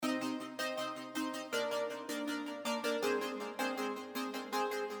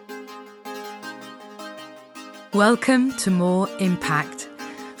Welcome to More Impact.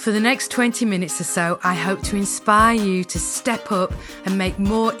 For the next 20 minutes or so, I hope to inspire you to step up and make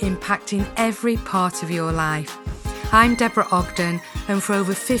more impact in every part of your life. I'm Deborah Ogden, and for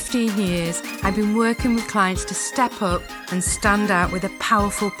over 15 years, I've been working with clients to step up and stand out with a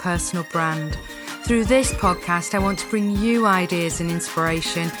powerful personal brand. Through this podcast, I want to bring you ideas and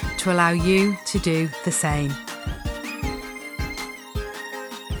inspiration to allow you to do the same.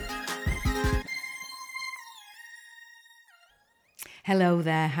 Hello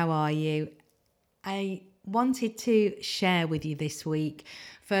there, how are you? I wanted to share with you this week.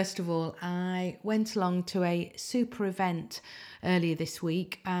 First of all, I went along to a super event earlier this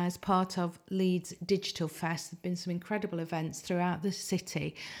week as part of Leeds Digital Fest. There have been some incredible events throughout the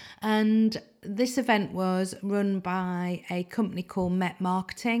city, and this event was run by a company called Met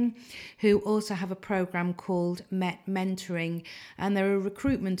Marketing, who also have a program called Met Mentoring, and they're a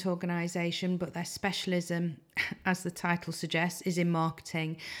recruitment organisation, but their specialism, as the title suggests, is in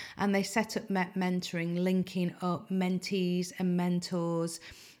marketing. And they set up Met Mentoring, linking up mentees and mentors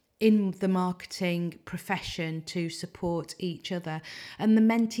in the marketing profession to support each other. And the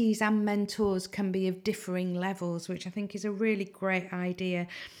mentees and mentors can be of differing levels, which I think is a really great idea.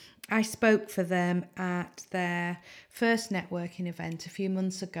 I spoke for them at their first networking event a few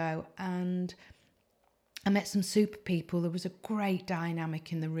months ago, and I met some super people. There was a great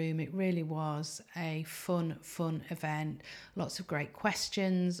dynamic in the room. It really was a fun event. Lots of great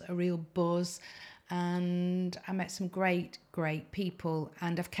questions, a real buzz. And I met some great people,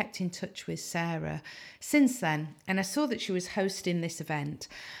 and I've kept in touch with Sarah since then. And I saw that she was hosting this event,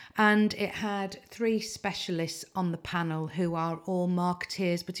 and it had 3 specialists on the panel who are all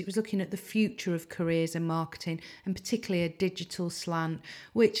marketeers, but it was looking at the future of careers in marketing, and particularly a digital slant,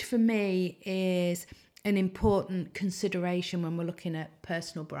 which for me is an important consideration when we're looking at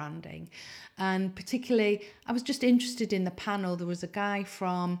personal branding. And particularly, I was just interested in the panel. There was a guy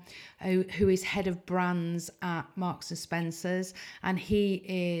from who is head of brands at Marks and Spencer's, and he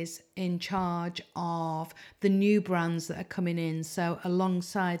is in charge of the new brands that are coming in. So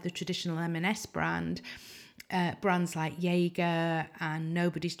alongside the traditional M&S brand, brands like Jaeger and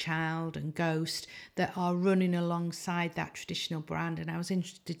Nobody's Child and Ghost that are running alongside that traditional brand, and I was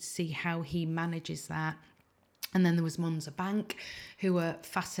interested to see how he manages that. And then there was Monza Bank, who were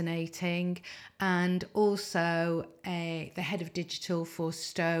fascinating, and also the head of digital for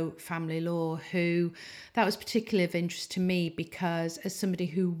Stowe Family Law, who that was particularly of interest to me because as somebody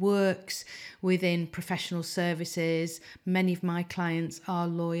who works within professional services, many of my clients are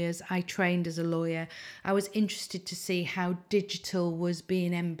lawyers. I trained as a lawyer. I was interested to see how digital was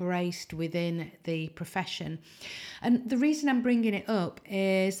being embraced within the profession. And the reason I'm bringing it up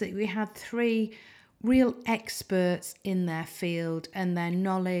is that we had 3 real experts in their field, and their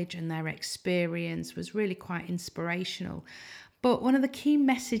knowledge and their experience was really quite inspirational. But one of the key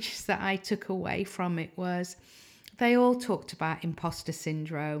messages that I took away from it was they all talked about imposter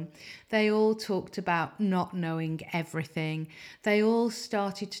syndrome. They all talked about not knowing everything. They all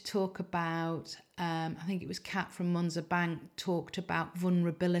started to talk about, I think it was Kat from Monza Bank talked about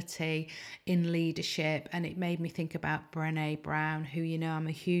vulnerability in leadership, and it made me think about Brené Brown, who I'm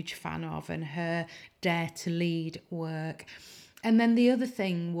a huge fan of, and her Dare to Lead work. And then the other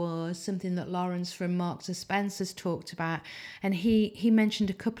thing was something that Lawrence from Marks and Spencer's talked about, and he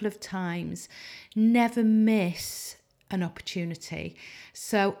mentioned a couple of times, never miss an opportunity.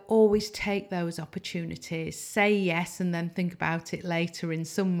 So always take those opportunities. Say yes and then think about it later in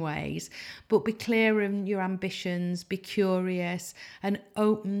some ways, but be clear in your ambitions, be curious and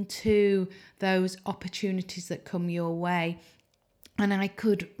open to those opportunities that come your way. And I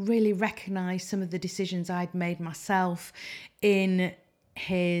could really recognise some of the decisions I'd made myself in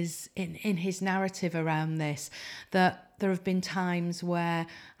his narrative around this, that there have been times where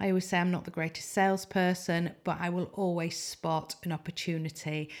I always say I'm not the greatest salesperson, but I will always spot an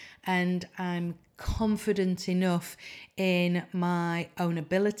opportunity, and I'm confident enough in my own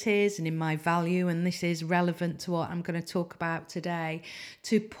abilities and in my value, and this is relevant to what I'm going to talk about today,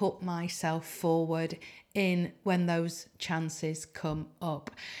 to put myself forward in when those chances come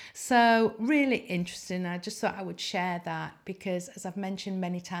up. So really interesting. I just thought I would share that because, as I've mentioned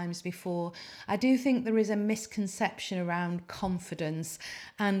many times before, I do think there is a misconception around confidence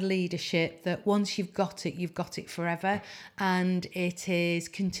and leadership that once you've got it forever, and it is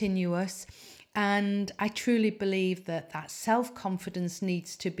continuous. And I truly believe that self-confidence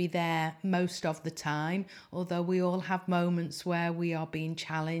needs to be there most of the time, although we all have moments where we are being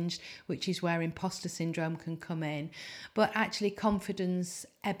challenged, which is where imposter syndrome can come in. But actually, confidence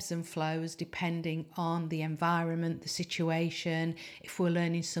ebbs and flows depending on the environment, the situation, if we're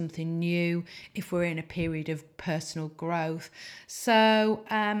learning something new, if we're in a period of personal growth. So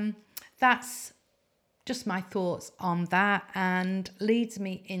that's just my thoughts on that, and leads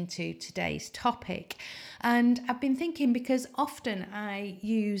me into today's topic. And I've been thinking, because often I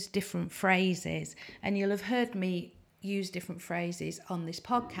use different phrases, and you'll have heard me use different phrases on this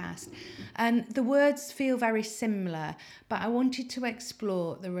podcast, and the words feel very similar, but I wanted to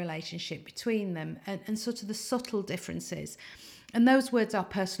explore the relationship between them and sort of the subtle differences. And those words are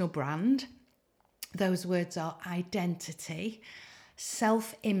personal brand, those words are identity,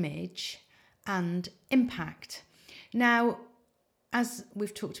 self-image, and impact. Now, as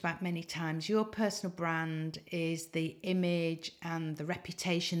we've talked about many times, your personal brand is the image and the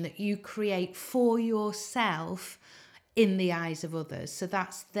reputation that you create for yourself in the eyes of others. So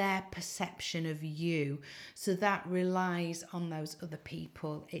that's their perception of you. So that relies on those other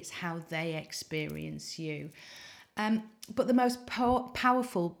people. It's how they experience you. But the most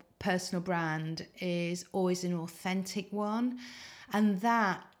powerful personal brand is always an authentic one. And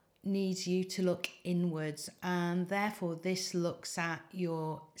that needs you to look inwards, and therefore this looks at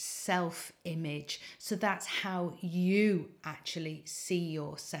your self-image. So that's how you actually see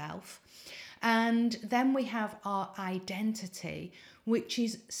yourself. And then we have our identity, which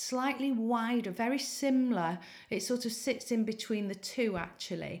is slightly wider, very similar. It sort of sits in between the two,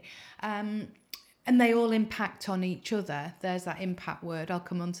 actually. And they all impact on each other. There's that impact word. I'll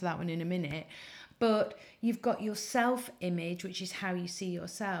come on to that one in a minute. But you've got your self-image, which is how you see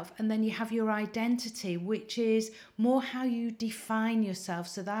yourself. And then you have your identity, which is more how you define yourself.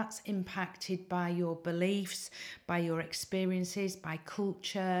 So that's impacted by your beliefs, by your experiences, by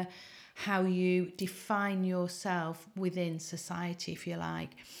culture, how you define yourself within society, if you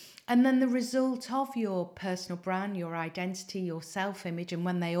like. And then the result of your personal brand, your identity, your self-image, and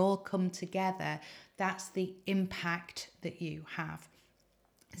when they all come together, that's the impact that you have.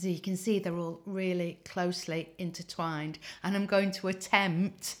 So you can see they're all really closely intertwined, and I'm going to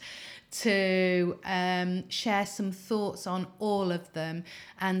attempt to share some thoughts on all of them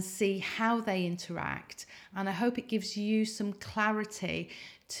and see how they interact. And I hope it gives you some clarity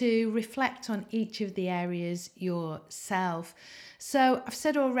to reflect on each of the areas yourself. So I've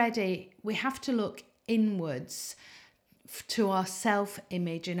said already, we have to look inwards to our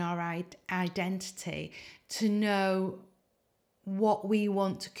self-image and our identity to know what we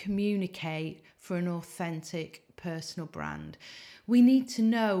want to communicate for an authentic personal brand. We need to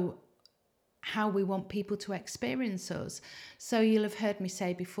know how we want people to experience us. So you'll have heard me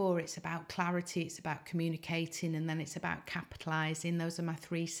say before, it's about clarity, it's about communicating, and then it's about capitalizing. Those are my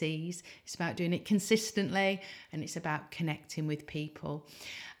 3 C's. It's about doing it consistently, and it's about connecting with people.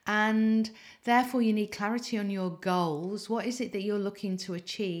 And therefore you need clarity on your goals. What is it that you're looking to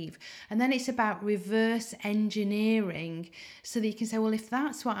achieve? And then it's about reverse engineering, so that you can say, well, if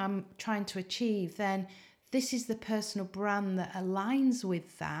that's what I'm trying to achieve, then this is the personal brand that aligns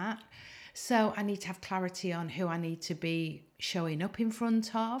with that. So I need to have clarity on who I need to be showing up in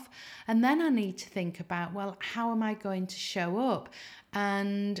front of. And then I need to think about, well, how am I going to show up?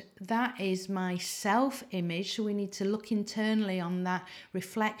 And that is my self-image. So we need to look internally on that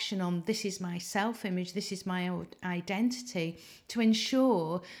reflection on, this is my self-image, this is my identity, to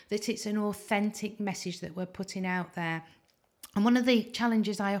ensure that it's an authentic message that we're putting out there. And one of the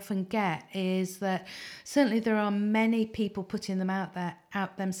challenges I often get is that certainly there are many people putting them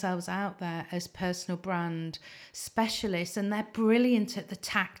themselves out there as personal brand specialists, and they're brilliant at the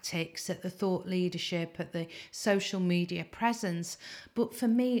tactics, at the thought leadership, at the social media presence. But for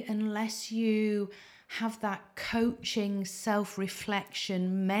me, unless you have that coaching,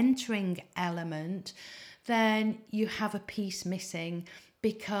 self-reflection, mentoring element, then you have a piece missing,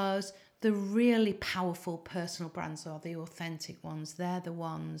 because the really powerful personal brands are the authentic ones. They're the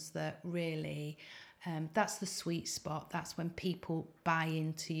ones that really, that's the sweet spot. That's when people buy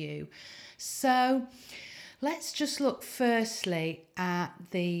into you. So let's just look firstly at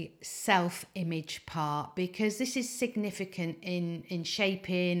the self-image part, because this is significant in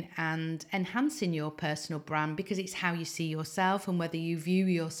shaping and enhancing your personal brand, because it's how you see yourself and whether you view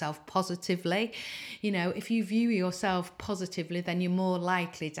yourself positively. You know, if you view yourself positively, then you're more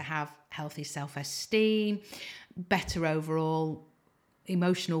likely to have healthy self-esteem, better overall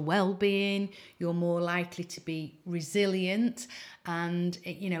emotional well-being, you're more likely to be resilient, and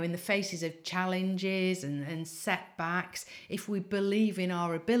in the faces of challenges and setbacks, if we believe in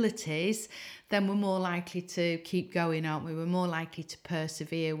our abilities, then we're more likely to keep going, aren't we? We're more likely to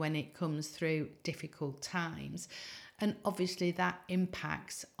persevere when it comes through difficult times. And obviously that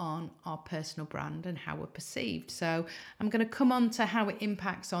impacts on our personal brand and how we're perceived. So I'm going to come on to how it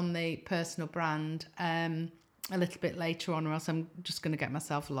impacts on the personal brand a little bit later on, or else I'm just going to get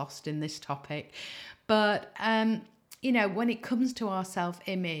myself lost in this topic. But when it comes to our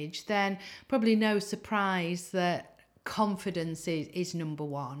self-image, then probably no surprise that confidence is number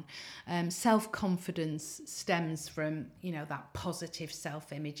one. Self-confidence stems from, that positive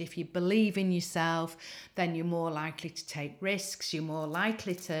self-image. If you believe in yourself, then you're more likely to take risks. You're more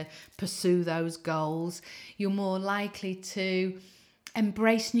likely to pursue those goals. You're more likely to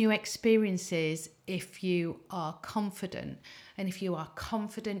embrace new experiences if you are confident. And if you are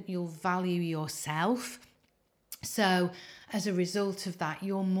confident, you'll value yourself. So as a result of that,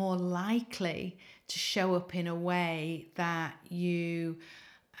 you're more likely to show up in a way that you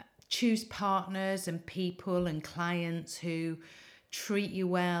choose partners and people and clients who treat you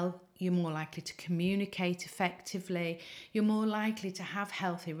well. You're more likely to communicate effectively. You're more likely to have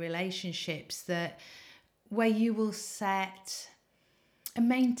healthy relationships where you will set and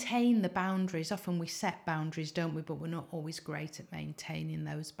maintain the boundaries. Often we set boundaries, don't we? But we're not always great at maintaining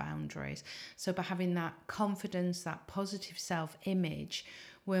those boundaries. So by having that confidence, that positive self-image,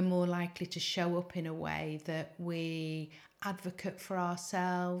 we're more likely to show up in a way that we advocate for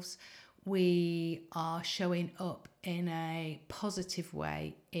ourselves. We are showing up in a positive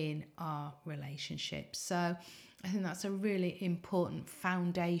way in our relationships. So I think that's a really important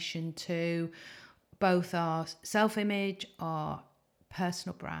foundation to both our self-image, our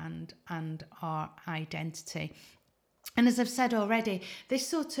personal brand, and our identity. And as I've said already, this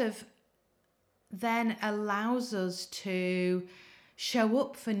sort of then allows us to show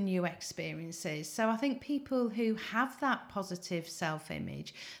up for new experiences. So I think people who have that positive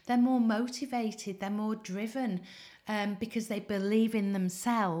self-image, they're more motivated, they're more driven, because they believe in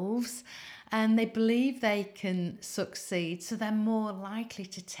themselves and they believe they can succeed. So they're more likely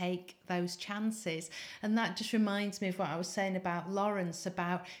to take those chances. And that just reminds me of what I was saying about Lawrence,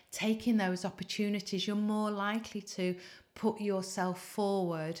 about taking those opportunities. You're more likely to put yourself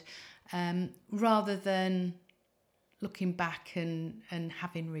forward rather than looking back and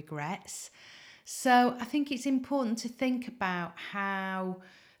having regrets. So I think it's important to think about how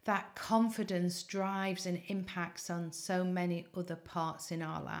that confidence drives and impacts on so many other parts in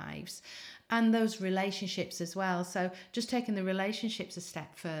our lives and those relationships as well. So just taking the relationships a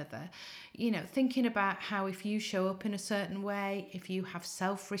step further, thinking about how if you show up in a certain way, if you have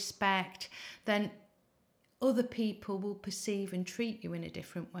self-respect, then other people will perceive and treat you in a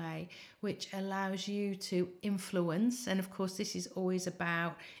different way, which allows you to influence. And of course, this is always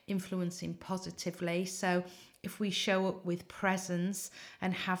about influencing positively. So if we show up with presence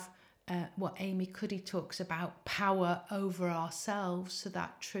and have what Amy Cuddy talks about, power over ourselves, so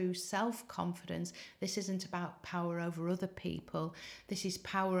that true self-confidence, this isn't about power over other people. This is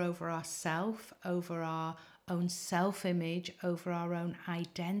power over ourself, over our own self-image, over our own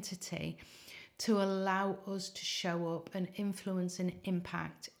identity, to allow us to show up and influence and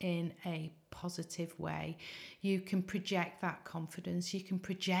impact in a positive way. You can project that confidence, you can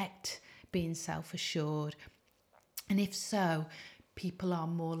project being self-assured. And if so, people are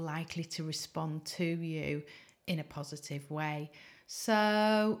more likely to respond to you in a positive way.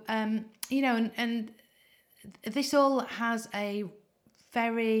 So, and this all has a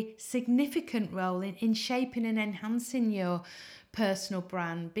very significant role in shaping and enhancing your personal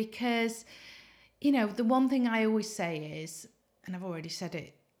brand, because the one thing I always say is, and I've already said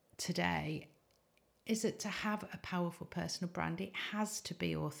it today, is that to have a powerful personal brand, it has to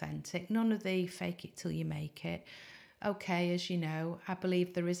be authentic. None of the fake it till you make it. Okay, as you know, I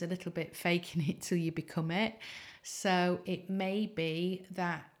believe there is a little bit faking it till you become it. So it may be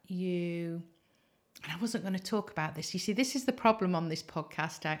that and I wasn't going to talk about this. You see, this is the problem on this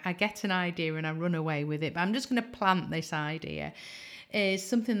podcast. I get an idea and I run away with it, but I'm just going to plant this idea. Is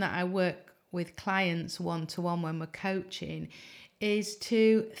something that I work with clients one-to-one when we're coaching, is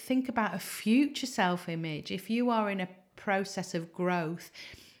to think about a future self-image. If you are in a process of growth,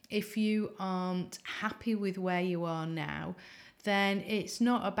 if you aren't happy with where you are now, then it's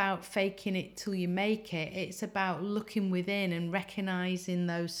not about faking it till you make it. It's about looking within and recognizing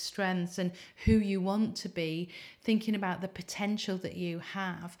those strengths and who you want to be, thinking about the potential that you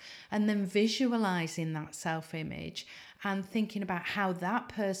have, and then visualizing that self-image and thinking about how that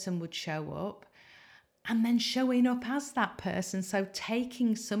person would show up and then showing up as that person. So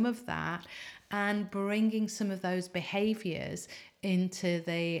taking some of that and bringing some of those behaviors into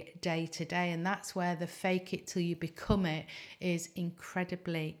the day to day. And that's where the fake it till you become it is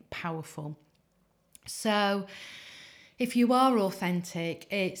incredibly powerful. So if you are authentic,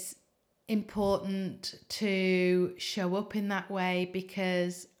 it's important to show up in that way,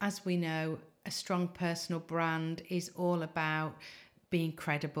 because as we know, a strong personal brand is all about being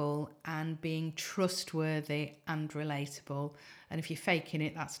credible and being trustworthy and relatable. And if you're faking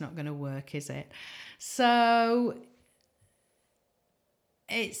it, that's not going to work, is it? So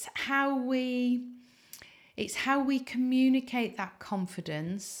it's how we communicate that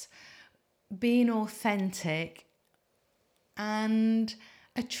confidence, being authentic, and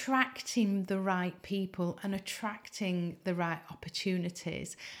attracting the right people and attracting the right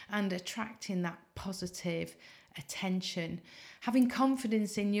opportunities and attracting that positive attention. Having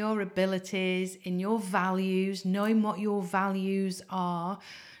confidence in your abilities, in your values, knowing what your values are,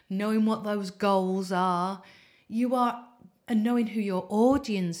 knowing what those goals are, and knowing who your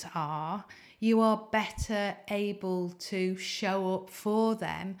audience are, you are better able to show up for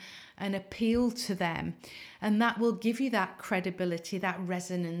them and appeal to them. And that will give you that credibility, that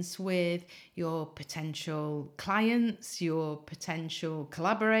resonance with your potential clients, your potential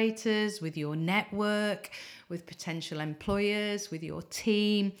collaborators, with your network, with potential employers, with your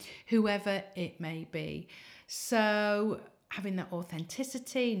team, whoever it may be. So having that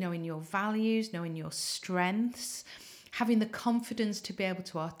authenticity, knowing your values, knowing your strengths, having the confidence to be able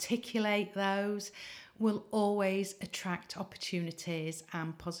to articulate those will always attract opportunities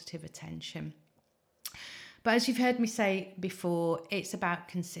and positive attention. But as you've heard me say before, it's about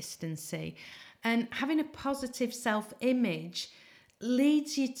consistency. And having a positive self-image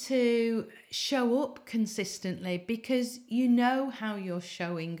leads you to show up consistently, because you know how you're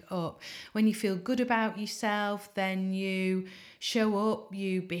showing up. When you feel good about yourself, then you show up,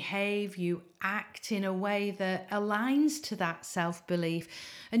 you behave, you act in a way that aligns to that self-belief,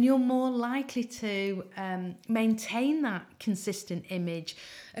 and you're more likely to maintain that consistent image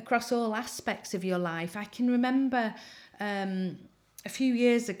across all aspects of your life. I can remember a few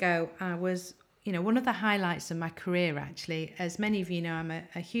years ago, I was one of the highlights of my career, actually, as many of you know, I'm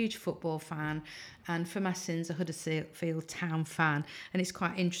a huge football fan, and for my sins, a Huddersfield Town fan. And it's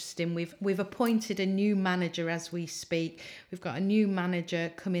quite interesting. We've appointed a new manager as we speak. We've got a new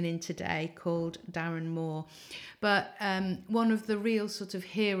manager coming in today called Darren Moore. But one of the real sort of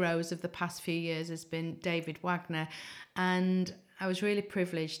heroes of the past few years has been David Wagner. And I was really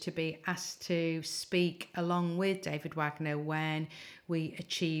privileged to be asked to speak along with David Wagner when we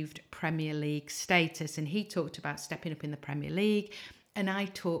achieved Premier League status. And he talked about stepping up in the Premier League, and I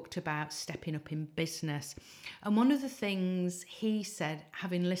talked about stepping up in business. And one of the things he said,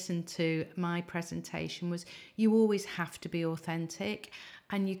 having listened to my presentation, was you always have to be authentic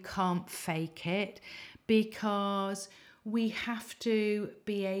and you can't fake it, because we have to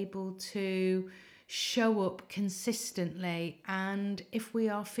be able to show up consistently. And if we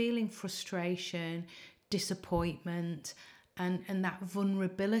are feeling frustration, disappointment, and that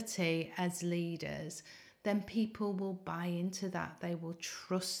vulnerability as leaders, then people will buy into that. They will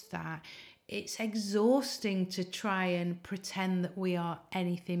trust that. It's exhausting to try and pretend that we are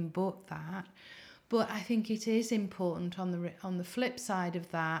anything but that. But I think it is important on the flip side of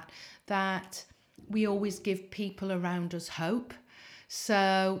that we always give people around us hope.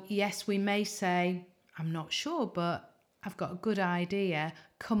 So yes, we may say, I'm not sure, but I've got a good idea.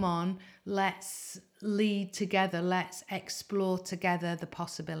 Come on, let's lead together. Let's explore together the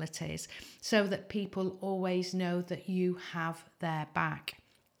possibilities, so that people always know that you have their back.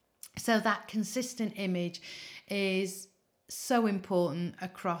 So that consistent image is so important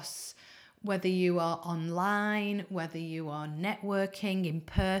across, whether you are online, whether you are networking in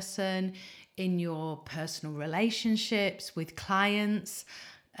person, in your personal relationships with clients,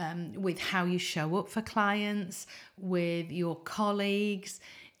 with how you show up for clients, with your colleagues.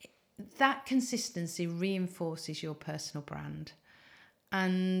 That consistency reinforces your personal brand.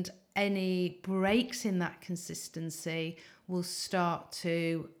 And any breaks in that consistency will start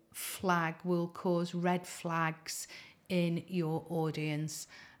to will cause red flags in your audience.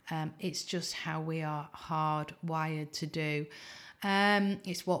 It's just how we are hardwired to do.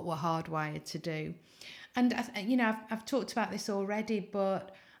 It's what we're hardwired to do. And, I've talked about this already,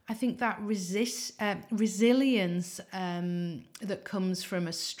 but I think that resilience that comes from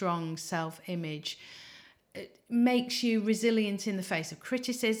a strong self-image, it makes you resilient in the face of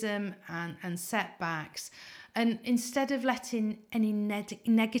criticism and setbacks. And instead of letting any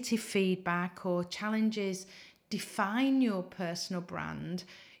negative feedback or challenges define your personal brand,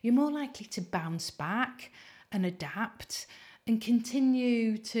 you're more likely to bounce back and adapt and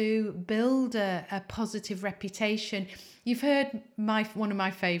continue to build a positive reputation. You've heard one of my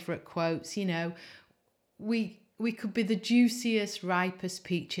favourite quotes, we could be the juiciest, ripest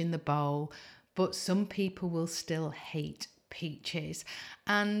peach in the bowl, but some people will still hate peaches.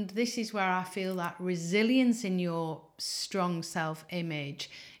 And this is where I feel that resilience in your strong self-image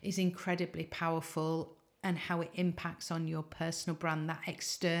is incredibly powerful, and how it impacts on your personal brand, that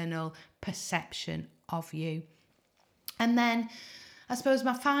external perception of you. And then I suppose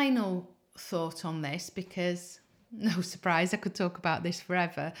my final thought on this, because no surprise, I could talk about this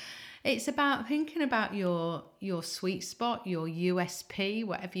forever. It's about thinking about your sweet spot, your USP,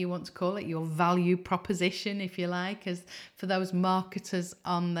 whatever you want to call it, your value proposition, if you like, as for those marketers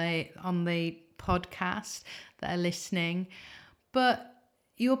on the podcast that are listening. But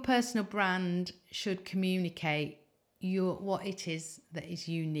your personal brand should communicate what it is that is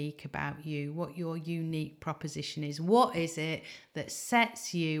unique about you, what your unique proposition is. What is it that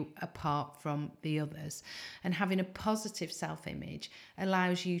sets you apart from the others? And having a positive self-image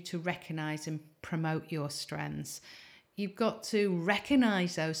allows you to recognize and promote your strengths. You've got to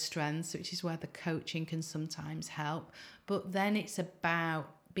recognize those strengths, which is where the coaching can sometimes help. But then it's about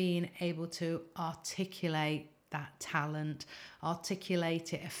being able to articulate that talent,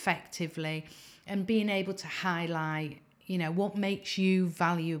 articulate it effectively, and being able to highlight, what makes you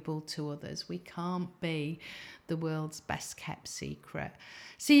valuable to others. We can't be the world's best kept secret.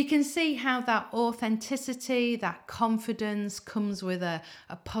 So you can see how that authenticity, that confidence comes with a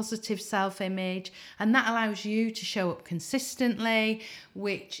positive self-image, and that allows you to show up consistently,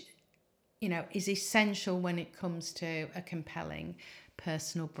 which, is essential when it comes to a compelling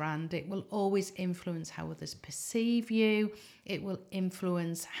personal brand. It will always influence how others perceive you. It will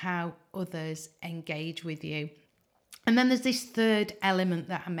influence how others engage with you. And then there's this third element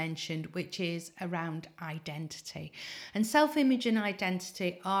that I mentioned, which is around identity. And self-image and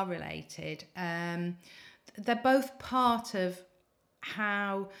identity are related. They're both part of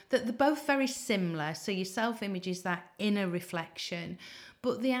they're both very similar. So your self-image is that inner reflection,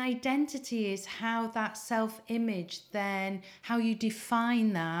 but the identity is how that self-image, then how you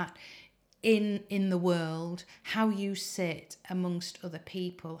define that in the world, how you sit amongst other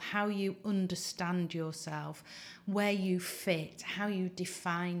people, how you understand yourself, where you fit, how you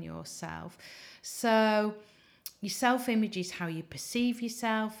define yourself. So your self-image is how you perceive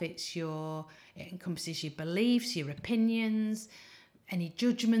yourself. It encompasses your beliefs, your opinions, any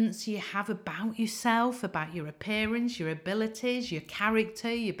judgments you have about yourself, about your appearance, your abilities, your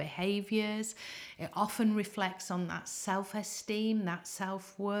character, your behaviours. It often reflects on that self-esteem, that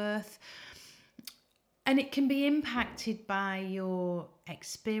self-worth. And it can be impacted by your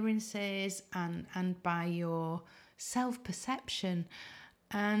experiences and by your self-perception.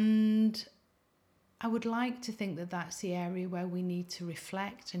 And I would like to think that that's the area where we need to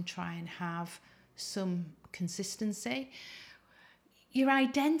reflect and try and have some consistency. Your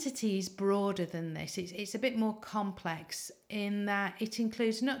identity is broader than this. It's a bit more complex in that it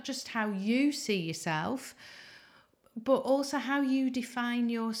includes not just how you see yourself, but also how you define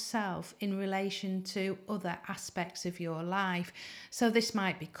yourself in relation to other aspects of your life. So this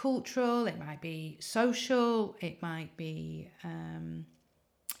might be cultural, it might be social, it might be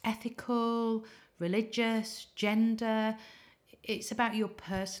ethical, religious, gender. It's about your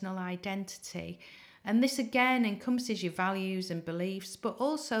personal identity. And this again encompasses your values and beliefs, but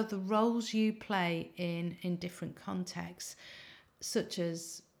also the roles you play in different contexts, such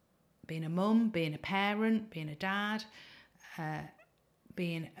as being a mum, being a parent, being a dad,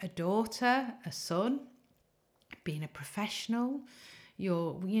 being a daughter, a son, being a professional.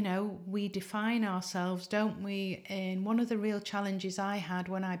 We define ourselves, don't we? And one of the real challenges I had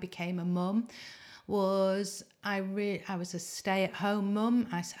when I became a mum was I was a stay-at-home mum.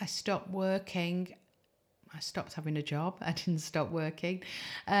 I stopped working. I stopped having a job. I didn't stop working.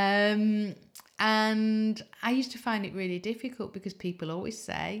 And I used to find it really difficult because people always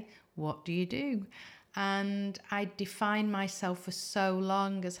say, what do you do? And I defined myself for so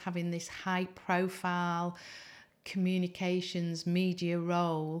long as having this high profile communications media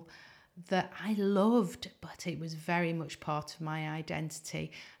role that I loved, but it was very much part of my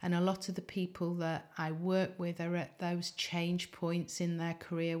identity. And a lot of the people that I work with are at those change points in their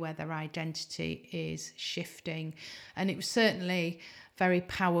career where their identity is shifting. And it was certainly very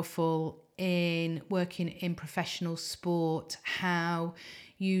powerful in working in professional sport, how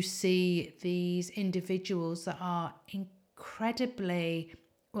you see these individuals that are incredibly,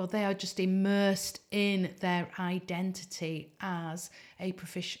 they are just immersed in their identity as a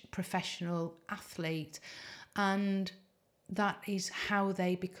professional athlete. And that is how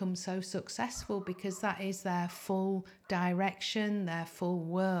they become so successful, because that is their full direction, their full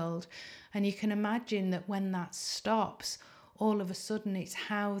world. And you can imagine that when that stops, all of a sudden it's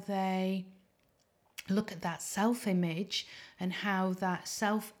how they look at that self-image and how that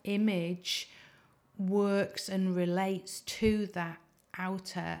self-image works and relates to that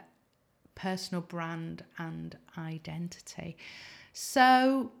outer personal brand and identity.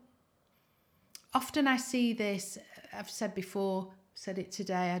 So often I see this, I've said before, said it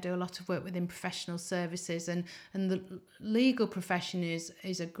today, I do a lot of work within professional services, and the legal profession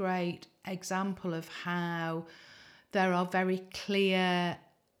is a great example of how there are very clear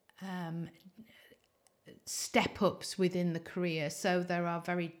step-ups within the career. So there are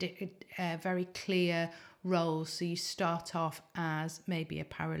very clear roles. So you start off as maybe a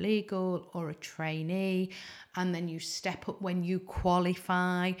paralegal or a trainee, and then you step up when you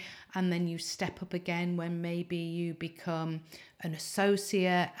qualify, and then you step up again when maybe you become an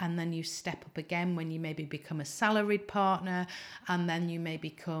associate, and then you step up again when you maybe become a salaried partner, and then you may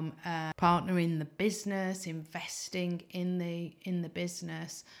become a partner in the business, investing in the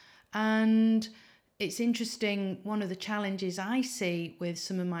business. And it's interesting, one of the challenges I see with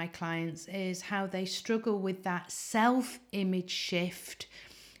some of my clients is how they struggle with that self-image shift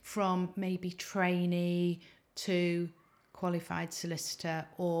from maybe trainee to qualified solicitor,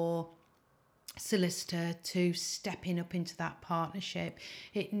 or solicitor to stepping up into that partnership.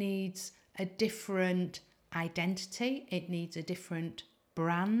 It needs a different identity, it needs a different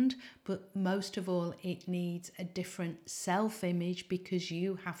brand, but most of all it needs a different self-image, because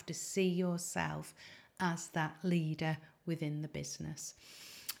you have to see yourself as that leader within the business.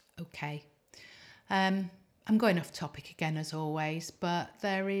 Okay, I'm going off topic again as always, but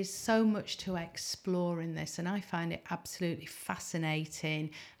there is so much to explore in this, and I find it absolutely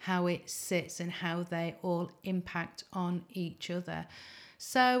fascinating how it sits and how they all impact on each other.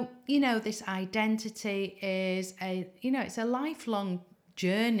 So, this identity is it's a lifelong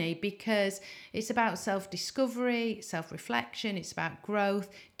journey, because it's about self-discovery, self-reflection, it's about growth,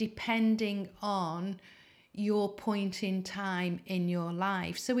 depending on your point in time in your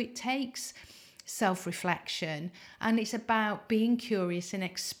life. So it takes self-reflection, and it's about being curious and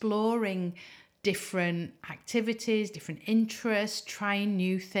exploring different activities, different interests, trying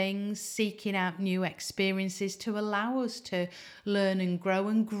new things, seeking out new experiences to allow us to learn and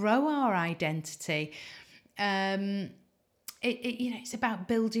grow our identity. It's about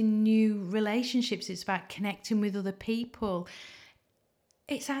building new relationships. It's about connecting with other people.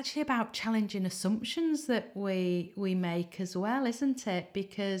 It's actually about challenging assumptions that we make as well, isn't it?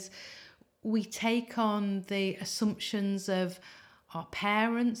 Because we take on the assumptions of our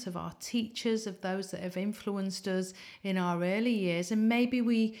parents, of our teachers, of those that have influenced us in our early years, and maybe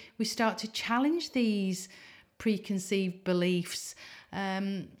we start to challenge these preconceived beliefs.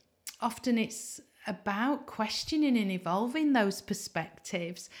 Often it's about questioning and evolving those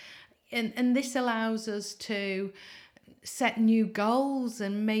perspectives, and this allows us to set new goals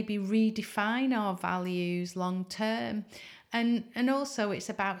and maybe redefine our values long term. And also it's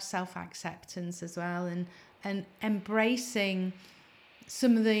about self-acceptance as well, and embracing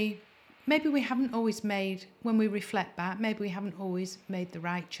some of the, maybe we haven't always made, when we reflect back, maybe we haven't always made the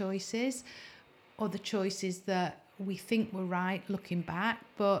right choices, or the choices that we think were right looking back,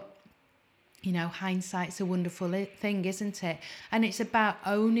 but hindsight's a wonderful thing, isn't it? And it's about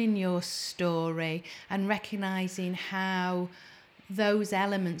owning your story and recognizing how those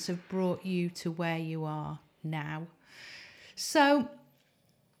elements have brought you to where you are now. So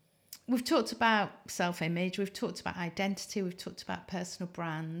we've talked about self-image, we've talked about identity, we've talked about personal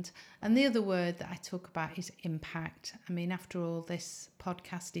brand, and the other word that I talk about is impact. I mean, after all, this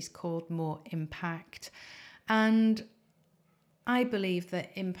podcast is called More Impact, and I believe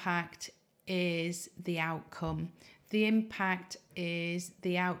that impact is the outcome. The impact is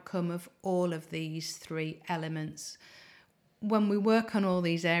the outcome of all of these three elements. When we work on all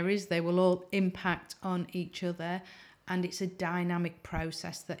these areas, they will all impact on each other, and it's a dynamic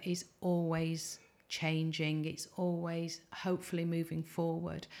process that is always changing. It's always hopefully moving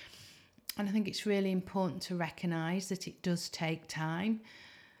forward. And I think it's really important to recognise that it does take time.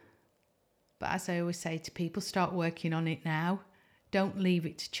 But as I always say to people, start working on it now. Don't leave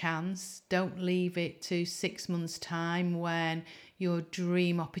it to chance. Don't leave it to 6 months' time when your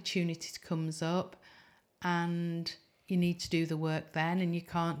dream opportunity comes up and you need to do the work then, and you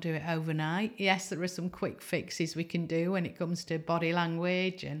can't do it overnight. Yes, there are some quick fixes we can do when it comes to body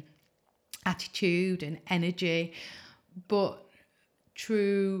language and attitude and energy, but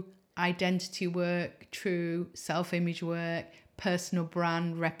true identity work, true self-image work, personal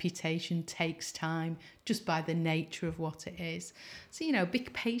brand reputation takes time just by the nature of what it is. So, be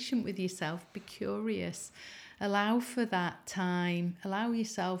patient with yourself, be curious, allow for that time, allow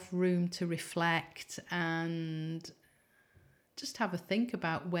yourself room to reflect and just have a think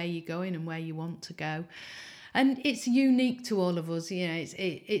about where you're going and where you want to go. And it's unique to all of us,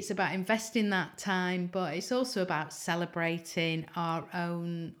 it's about investing that time, but it's also about celebrating our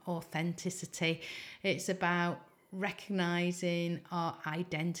own authenticity. It's about recognizing our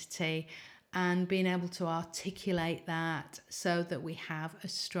identity and being able to articulate that so that we have a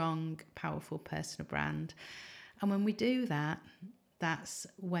strong, powerful personal brand. And when we do that, that's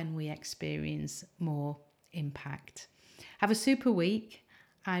when we experience more impact. Have a super week.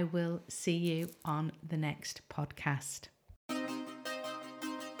 I will see you on the next podcast.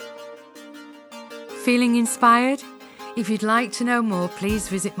 Feeling inspired? If you'd like to know more, please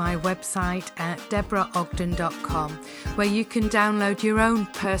visit my website at deborahogden.com, where you can download your own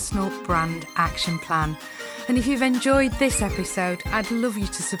personal brand action plan. And if you've enjoyed this episode, I'd love you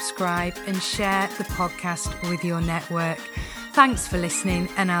to subscribe and share the podcast with your network. Thanks for listening,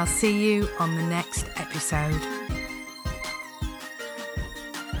 and I'll see you on the next episode.